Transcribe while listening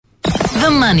The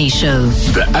Money Show.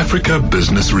 The Africa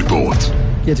Business Report.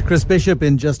 Get to Chris Bishop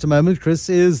in just a moment. Chris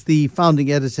is the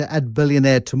founding editor at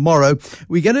Billionaire Tomorrow.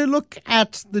 We're going to look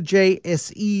at the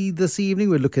JSE this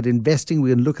evening. We'll look at investing.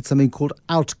 We're going to look at something called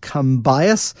outcome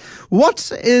bias.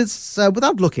 What is,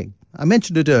 without looking, I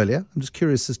mentioned it earlier. I'm just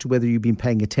curious as to whether you've been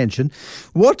paying attention.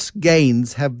 What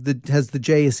gains has the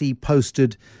JSE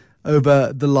posted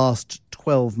over the last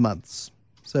 12 months?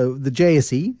 So the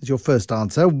JSE is your first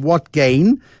answer. What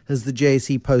gain has the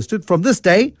JSE posted from this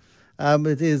day?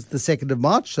 It is the 2nd of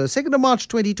March. So 2nd of March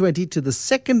 2020 to the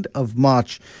 2nd of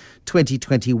March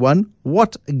 2021.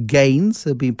 What gains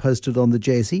have been posted on the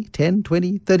JSE? 10,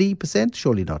 20, 30%?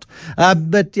 Surely not.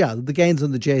 But yeah, the gains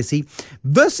on the JSE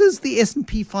versus the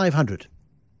S&P 500.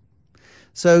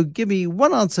 So give me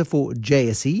one answer for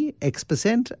JSE,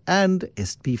 X%, and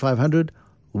S&P 500,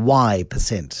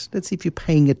 Y%. Let's see if you're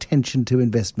paying attention to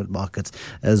investment markets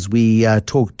as we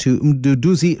talk to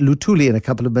Mduduzi Luthuli in a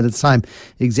couple of minutes' time,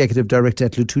 Executive Director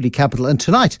at Luthuli Capital, and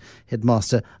tonight,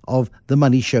 Headmaster of the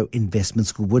Money Show Investment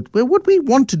School. What we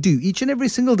want to do each and every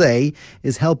single day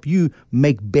is help you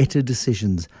make better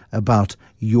decisions about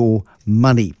your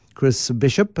money. Chris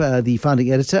Bishop, the founding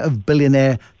editor of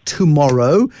Billionaire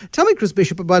Tomorrow. Tell me, Chris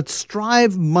Bishop, about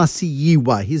Strive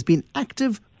Masiyiwa. He's been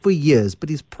active for years, but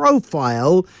his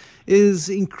profile is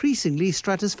increasingly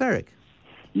stratospheric.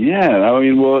 Yeah, I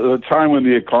mean, well, at a time when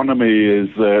the economy is,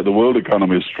 the world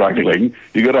economy is struggling,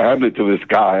 you got to hand it to this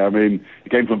guy. I mean, he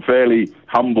came from fairly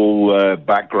humble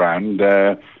background.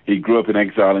 He grew up in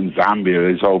exile in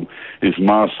Zambia. His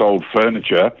ma sold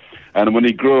furniture. And when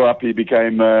he grew up, he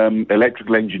became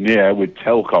electrical engineer with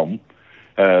Telkom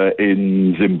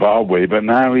in Zimbabwe. But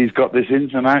now he's got this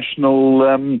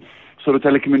international sort of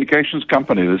telecommunications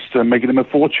company that's making him a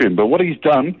fortune. But what he's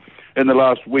done in the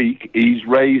last week, he's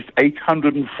raised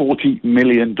 $840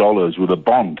 million with a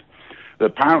bond that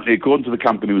apparently, according to the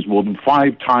company, was more than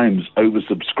 5 times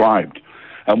oversubscribed.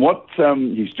 And what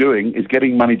he's doing is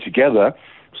getting money together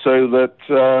so that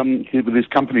with his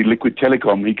company, Liquid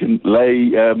Telecom, he can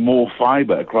lay more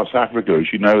fiber across Africa.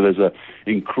 As you know, there's an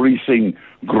increasing,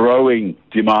 growing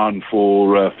demand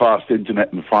for fast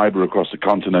internet and fiber across the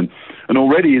continent. And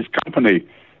already his company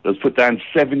has put down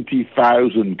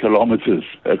 70,000 kilometers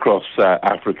across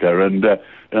Africa, and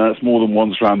that's more than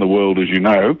once around the world, as you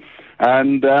know.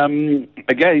 And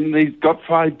again, he's got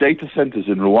 5 data centers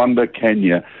in Rwanda,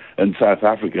 Kenya, and South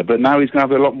Africa. But now he's going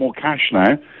to have a lot more cash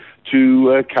now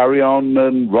to carry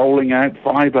on rolling out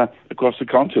fiber across the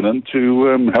continent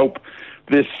to help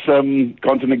this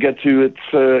continent get to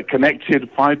its connected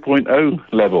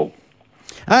 5.0 level.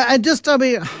 And just, I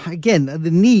mean, again,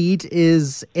 the need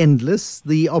is endless.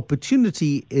 The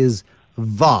opportunity is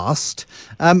vast.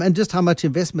 And just how much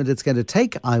investment it's going to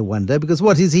take, I wonder, because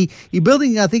what is he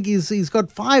building? I think he's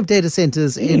got 5 data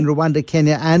centers in Rwanda,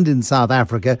 Kenya, and in South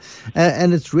Africa.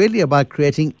 And it's really about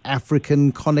creating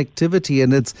African connectivity.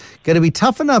 And it's going to be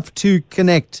tough enough to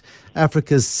connect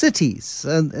Africa's cities,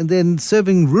 and then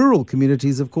serving rural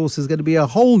communities, of course, is going to be a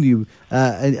whole new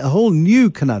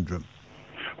conundrum.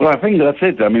 Well, I think that's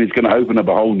it. I mean, it's going to open up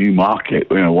a whole new market.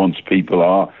 You know, once people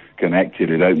are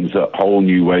connected, it opens up whole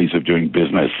new ways of doing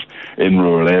business in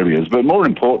rural areas. But more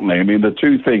importantly, I mean, the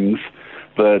 2 things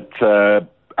that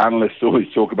analysts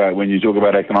always talk about when you talk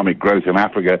about economic growth in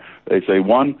Africa, they say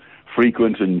 1,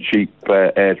 frequent and cheap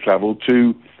air travel,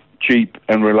 2, cheap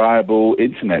and reliable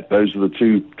internet. Those are the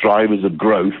 2 drivers of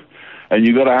growth. And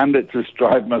you've got to hand it to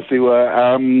Strive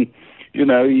Masiyiwa. You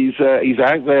know, he's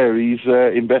out there. He's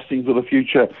investing for the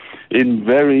future in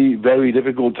very, very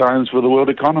difficult times for the world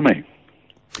economy.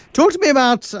 Talk to me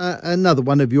about another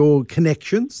one of your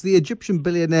connections, the Egyptian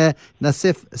billionaire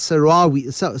Nassef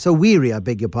Sawiri, I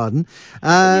beg your pardon.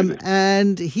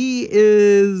 And he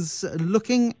is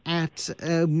looking at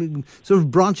sort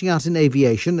of branching out in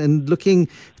aviation and looking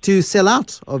to sell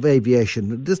out of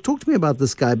aviation. Just talk to me about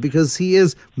this guy, because he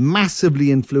is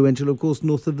massively influential, of course,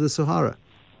 north of the Sahara.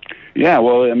 Yeah,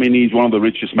 well, I mean, he's one of the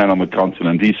richest men on the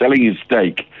continent. He's selling his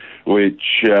stake, which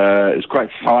is quite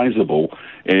sizable,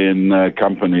 in a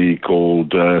company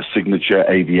called Signature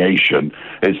Aviation.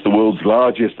 It's the world's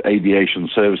largest aviation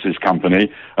services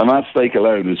company, and that stake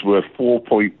alone is worth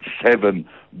 $4.7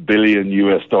 billion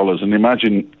US. And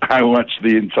imagine how much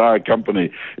the entire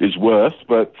company is worth.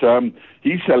 But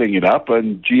he's selling it up,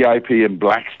 and GIP and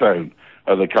Blackstone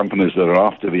are the companies that are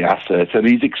after the assets, and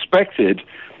he's expected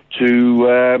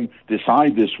to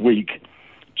decide this week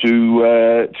to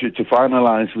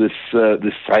finalize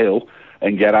this sale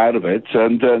and get out of it.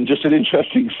 And just an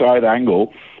interesting side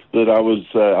angle, that I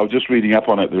was just reading up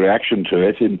on it, the reaction to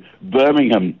it, in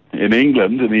Birmingham, in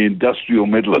England, in the industrial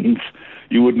Midlands.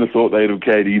 You wouldn't have thought they'd have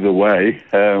cared either way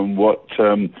what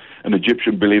an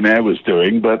Egyptian billionaire was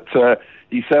doing, but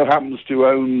he so happens to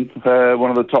own one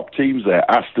of the top teams there,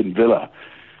 Aston Villa,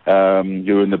 who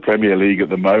are in the Premier League at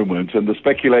the moment. And the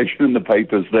speculation in the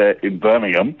papers there in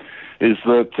Birmingham is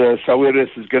that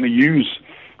Sawiris is going to use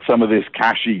some of this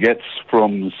cash he gets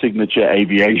from Signature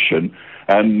Aviation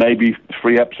and maybe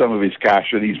free up some of his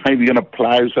cash, and he's maybe going to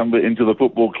plough some of it into the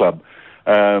football club,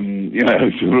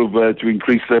 to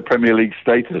increase their Premier League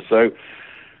status. So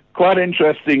quite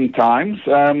interesting times,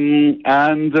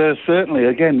 and certainly,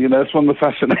 again, it's one of the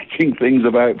fascinating things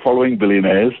about following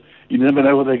billionaires. You never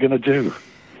know what they're going to do.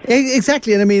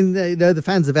 Exactly, and I mean, the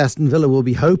fans of Aston Villa will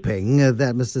be hoping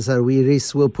that Mr.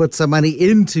 Sawiris will put some money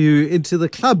into the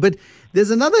club. But there's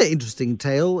another interesting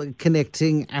tale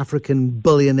connecting African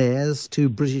billionaires to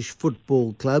British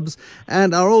football clubs.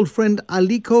 And our old friend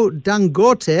Aliko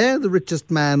Dangote, the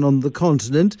richest man on the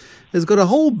continent, has got a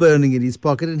hole burning in his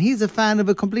pocket, and he's a fan of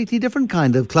a completely different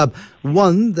kind of club,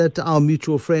 one that our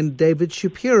mutual friend David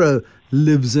Shapiro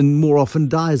lives and more often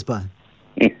dies by.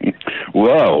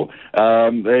 Well,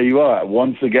 there you are.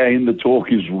 Once again, the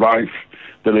talk is rife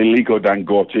that Aliko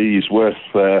Dangote is worth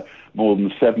more than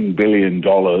 $7 billion.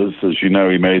 As you know,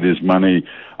 he made his money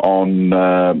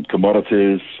on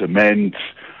commodities, cement,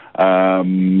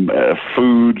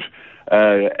 food,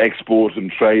 export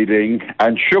and trading,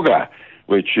 and sugar,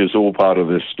 which is all part of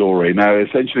this story. Now,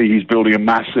 essentially, he's building a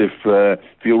massive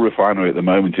fuel refinery at the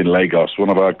moment in Lagos. One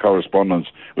of our correspondents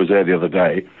was there the other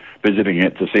day, visiting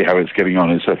it to see how it's getting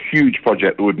on. It's a huge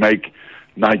project that would make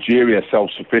Nigeria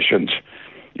self-sufficient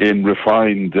in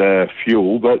refined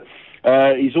fuel, but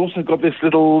he's also got this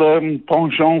little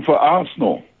penchant for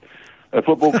Arsenal, a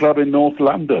football club in North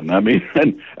London. I mean,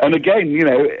 and again,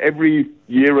 every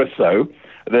year or so,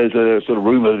 there's a sort of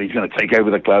rumor that he's going to take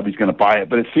over the club, he's going to buy it.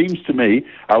 But it seems to me,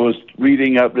 I was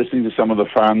reading up, listening to some of the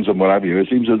fans and what have you, it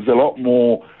seems there's a lot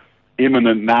more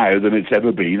imminent now than it's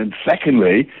ever been. And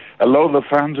secondly, a lot of the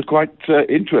fans are quite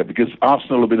into it, because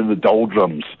Arsenal have been in the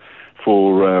doldrums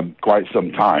for quite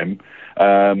some time,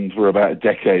 for about a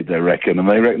decade, they reckon. And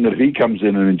they reckon that if he comes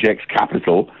in and injects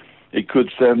capital, it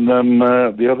could send them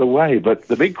the other way. But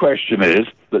the big question is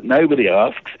that nobody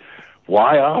asks,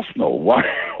 why Arsenal? Why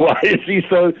is he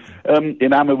so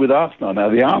enamored with Arsenal? Now,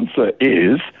 the answer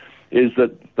is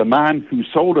that the man who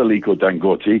sold Aliko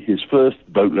Dangote his first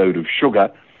boatload of sugar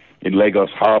in Lagos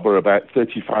Harbour about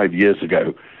 35 years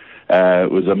ago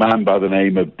was a man by the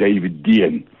name of David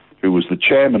Dean, who was the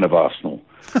chairman of Arsenal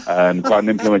and quite an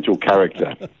influential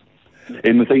character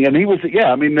in the thing. And he was,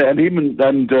 and him and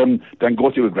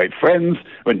Dangote were great friends.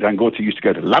 When Dangote used to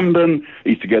go to London,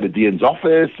 he used to go to Dean's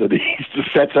office, and he used to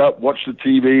set up, watch the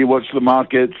TV, watch the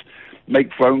markets,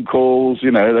 make phone calls,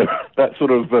 that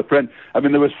sort of friend. I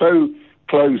mean, they were so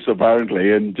close,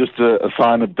 apparently, and just a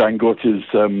sign of Dangote's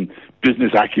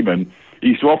business acumen. He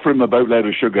used to offer him a boatload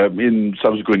of sugar in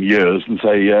subsequent years and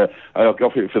say, I'll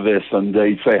offer it for this. And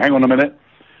he'd say, hang on a minute.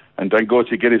 And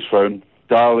Dangote get his phone,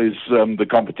 dial his the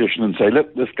competition and say,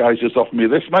 look, this guy's just offered me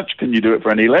this much. Can you do it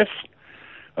for any less?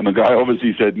 And the guy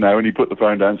obviously said no, and he put the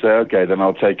phone down and said, okay, then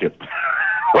I'll take it.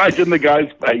 Right in the guy's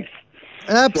face.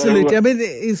 Absolutely. I mean,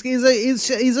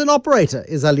 he's an operator,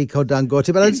 is Aliko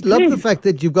Dangote. But I just love the fact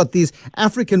that you've got these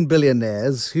African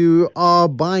billionaires who are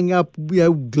buying up,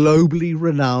 globally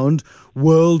renowned,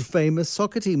 world-famous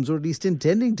soccer teams, or at least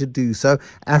intending to do so.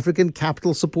 African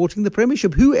capital supporting the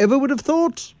Premiership. Whoever would have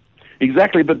thought?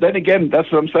 Exactly, but then again,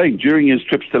 that's what I'm saying. During his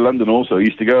trips to London also, he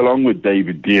used to go along with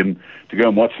David Dean to go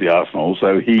and watch the Arsenal,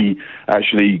 so he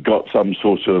actually got some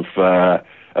sort of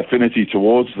affinity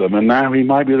towards them, and now he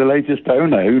might be the latest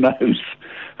owner, who knows?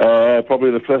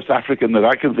 Probably the first African that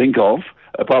I can think of,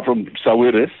 apart from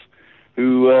Sawiris,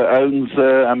 who owns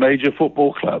a major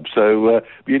football club, so it'll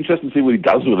be interesting to see what he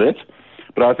does with it.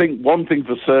 But I think one thing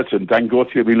for certain,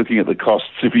 Dangote will be looking at the costs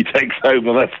if he takes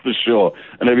over, that's for sure.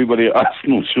 And everybody at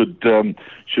Arsenal should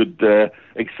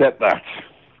accept that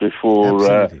before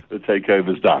the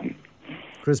takeover's done.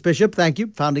 Chris Bishop, thank you.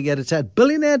 Founding editor at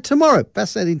Billionaire Tomorrow.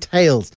 Fascinating tales